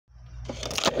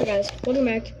Hey guys, welcome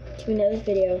back to another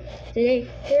video. Today,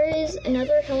 there is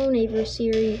another Hello Neighbor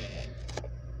series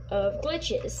of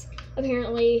glitches.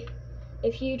 Apparently,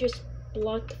 if you just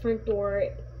block the front door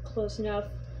close enough,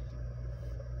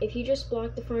 and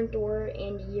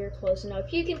you're close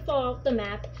enough, you can fall off the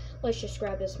map. Let's just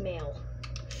grab this mail.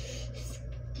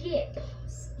 Skip.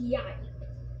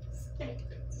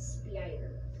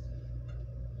 Spider.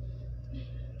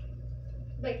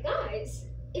 But guys,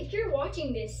 if you're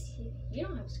watching this, you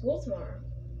don't have school tomorrow.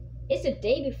 It's the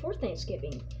day before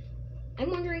Thanksgiving. I'm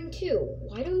wondering too,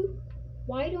 why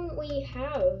don't we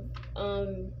have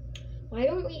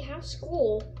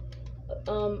school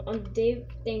on the day of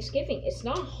Thanksgiving? It's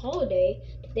not a holiday.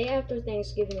 The day after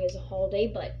Thanksgiving is a holiday,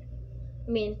 but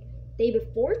I mean, day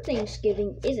before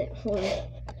Thanksgiving isn't. Hold on.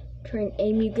 Try and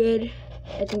aim you good.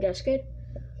 I think that's good.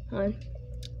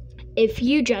 If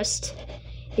you just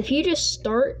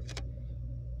start,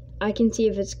 I can see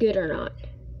if it's good or not.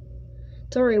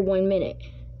 It's already 1 minute.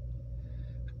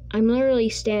 I'm literally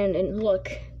standing.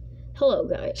 Look. Hello,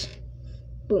 guys.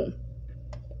 Boom.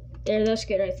 There, that's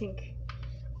good, I think.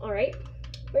 Alright.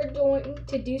 We're going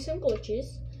to do some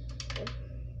glitches.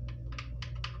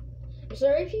 I'm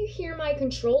sorry if you hear my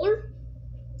controller,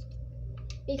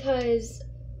 because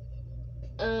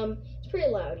it's pretty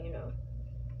loud, you know.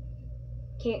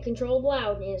 Can't control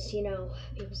loudness, you know.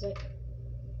 People's like,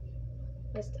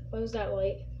 what was that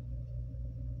light?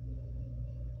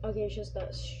 Okay, it's just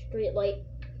that street light.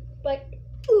 But,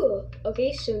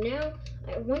 okay, so now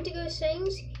I want to go to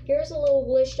settings. Here's a little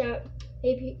glitch that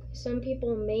maybe some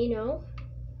people may know.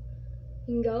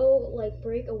 You can go, like,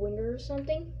 break a window or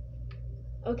something.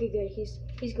 Okay, good. He's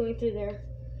going through there.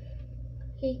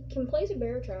 He can place a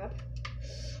bear trap.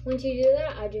 Once you do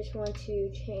that, I just want to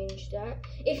change that.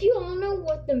 If you all know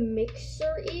what the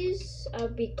mixer is, I'll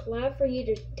be glad for you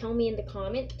to tell me in the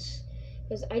comments,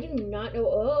 because I do not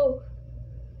know.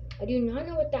 I do not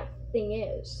know what that thing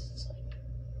is. It's like,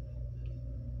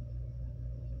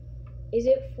 is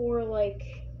it for,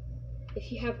 like,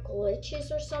 if you have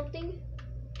glitches or something?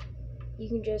 You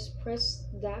can just press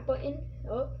that button.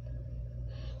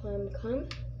 Come.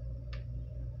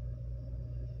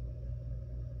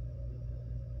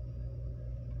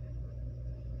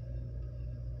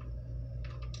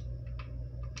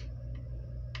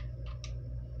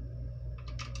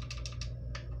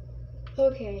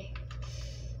 Okay.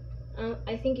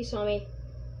 I think you saw me.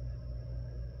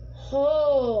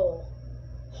 Oh,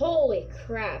 holy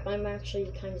crap. I'm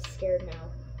actually kind of scared now.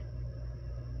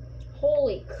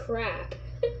 Holy crap.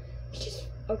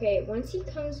 Okay, once he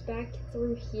comes back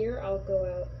through here, I'll go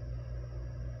out.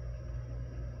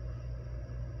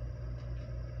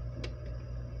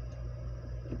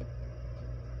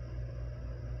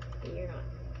 But you're not.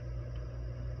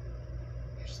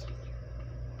 You're still there.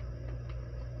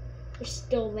 You're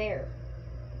still there.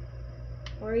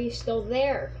 Why are you still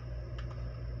there?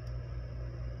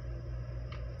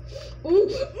 Ooh,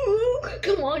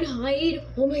 come on, hide.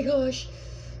 Oh my gosh.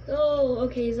 Oh,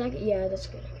 okay, is that, yeah, that's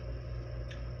good.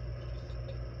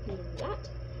 That.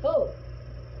 Oh.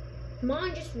 Come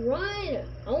on, just run. I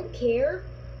don't care.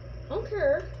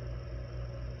 Okay.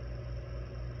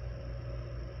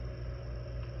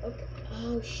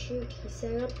 Oh shoot, he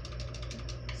set up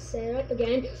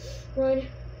again. Run.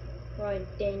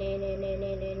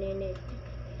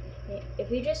 If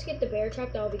we just get the bear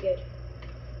trap, that'll be good.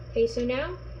 Okay, so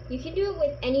now you can do it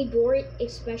with any door,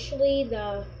 especially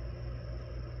the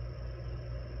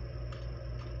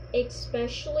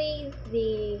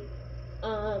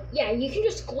yeah, you can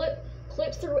just clip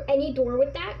through any door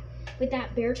with that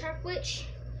bear trap glitch.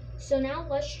 So now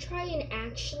let's try and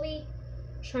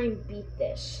beat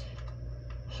this.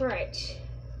 Alright.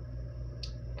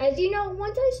 As you know,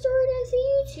 once I started as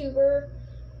a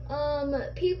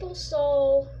YouTuber, people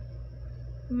saw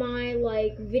my,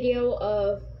 like, video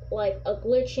of, like, a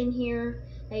glitch in here.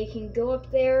 Now you can go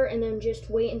up there and then just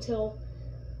wait until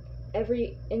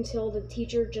the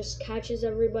teacher just catches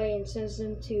everybody and sends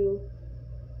them to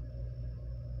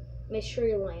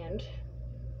Mystery Land,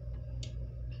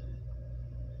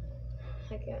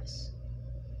 I guess.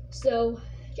 So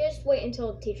just wait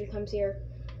until the teacher comes here.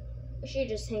 She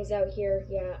just hangs out here.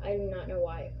 Yeah, I do not know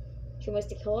why. She wants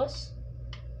to kill us.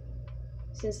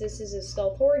 Since this is a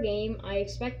stealth horror game, I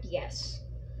expect yes.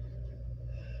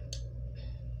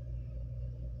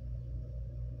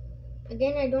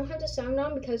 Again, I don't have the sound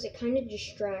on because it kind of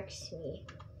distracts me.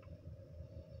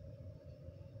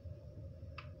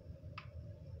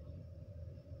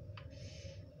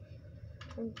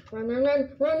 Run. Run.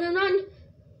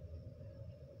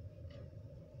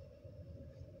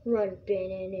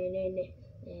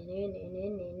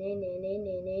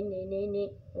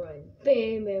 Run.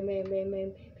 Bam, bam, bam, bam, bam,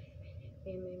 bam,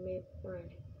 bam, bam, bam, run.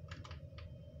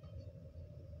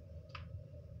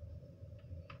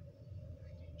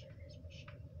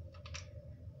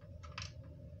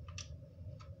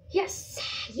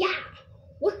 Yes! Yeah!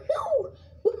 Woohoo!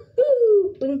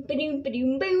 Woohoo! Boom, boom,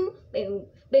 boom, boom, boom,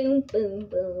 boom, boom,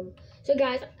 boom. So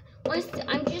guys,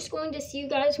 I'm just going to see you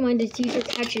guys when the teacher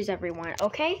catches everyone,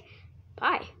 okay?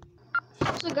 Bye.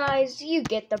 So guys, you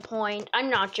get the point. I'm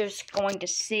not just going to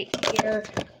sit here.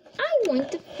 I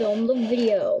want to film the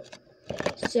video.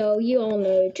 So you all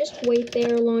know, just wait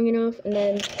there long enough and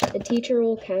then the teacher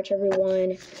will catch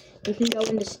everyone. You can go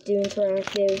into student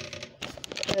interactive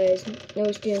because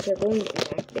no students are going to be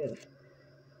active.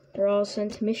 They're all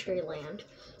sent to Mystery Land.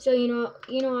 So you know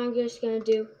I'm just gonna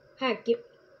do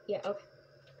yeah, okay.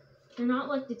 You're not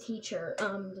like the teacher.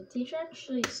 The teacher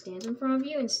actually stands in front of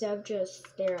you instead of just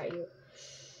stare at you.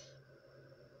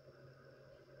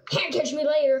 Can't catch me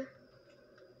later.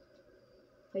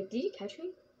 Wait, did you catch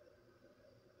me?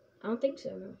 I don't think so,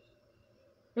 no.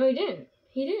 No, he didn't.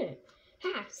 He didn't.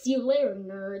 Ha! See you later,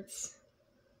 nerds.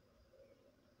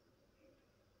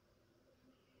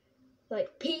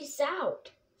 Like, peace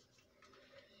out.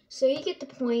 So you get the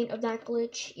point of that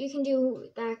glitch. You can do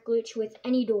that glitch with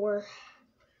any door.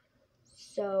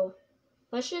 So,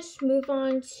 let's just move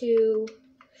on to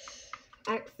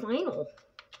Act Final.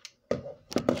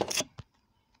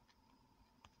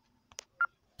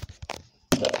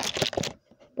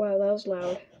 Wow, that was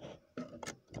loud.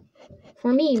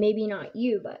 For me, maybe not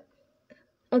you, but...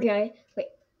 Okay, wait.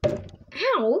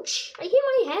 Ouch! I hit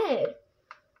my head.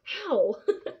 Ow.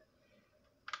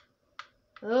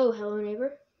 Oh, hello,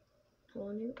 neighbor.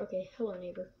 Hello, neighbor. Okay, hello,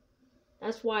 neighbor.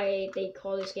 That's why they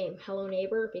call this game Hello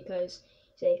Neighbor, because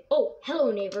you say, oh,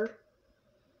 hello, neighbor.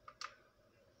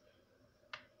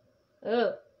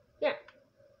 Oh, yeah.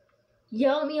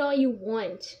 Yell at me all you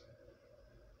want.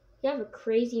 You have a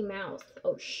crazy mouth.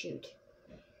 Oh, shoot.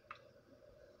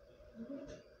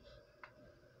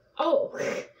 Oh,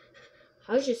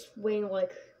 I was just waiting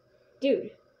like,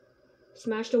 dude,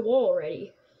 smashed a wall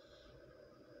already.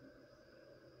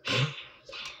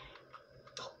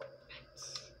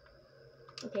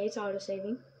 Okay, it's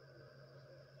auto-saving.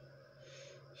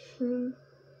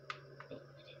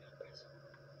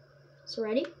 So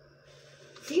ready?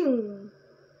 Phew.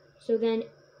 So then,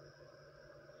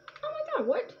 oh my god,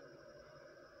 what?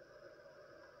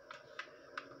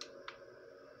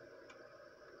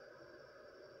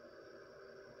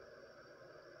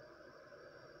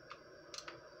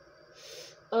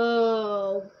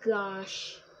 Oh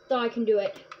gosh, thought I can do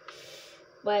it,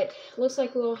 but looks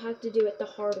like we'll have to do it the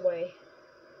hard way.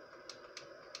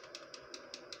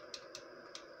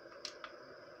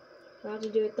 We'll have to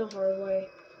do it the hard way.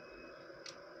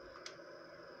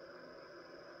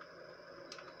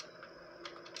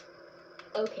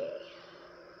 Okay.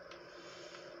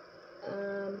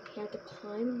 You have to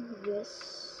climb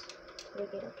this to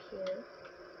get up here.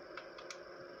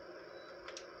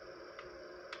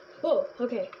 Oh,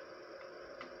 okay.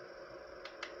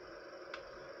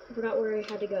 I forgot where I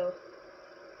had to go.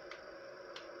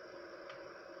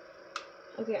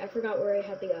 Okay, I forgot where I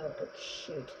had to go. Oh,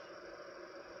 shoot.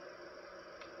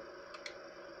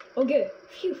 Oh, good.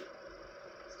 Phew.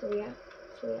 So we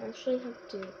actually have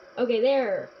to... Okay,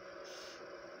 there.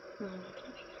 No, I'm not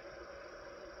gonna make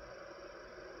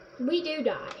it. We do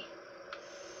die.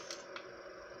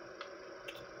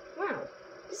 Wow.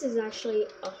 This is actually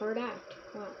a hard act.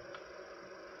 Wow.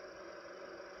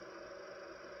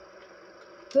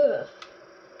 Ugh.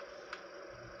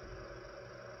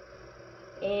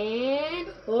 And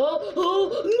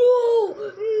oh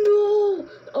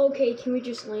no! Okay, can we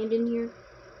just land in here?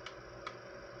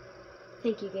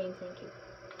 Thank you, game. Thank you.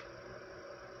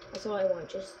 That's all I want,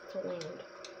 just to land.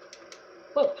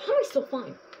 Whoa, how am I still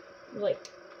flying? Like,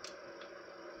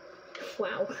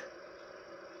 wow.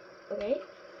 Okay.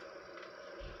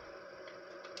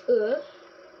 There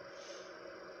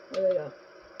we go.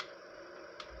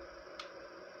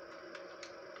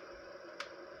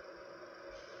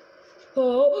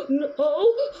 Oh, no.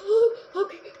 Oh,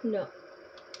 okay. No.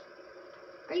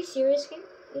 Are you serious, game?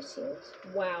 Are you serious?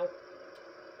 Wow.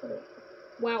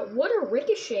 Wow, what a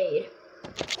ricochet.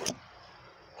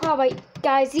 Alright,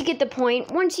 guys, you get the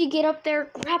point. Once you get up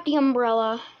there, grab the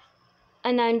umbrella.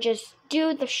 And then just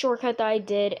do the shortcut that I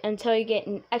did until you get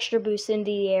an extra boost into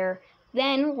the air.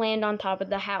 Then land on top of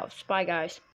the house. Bye, guys.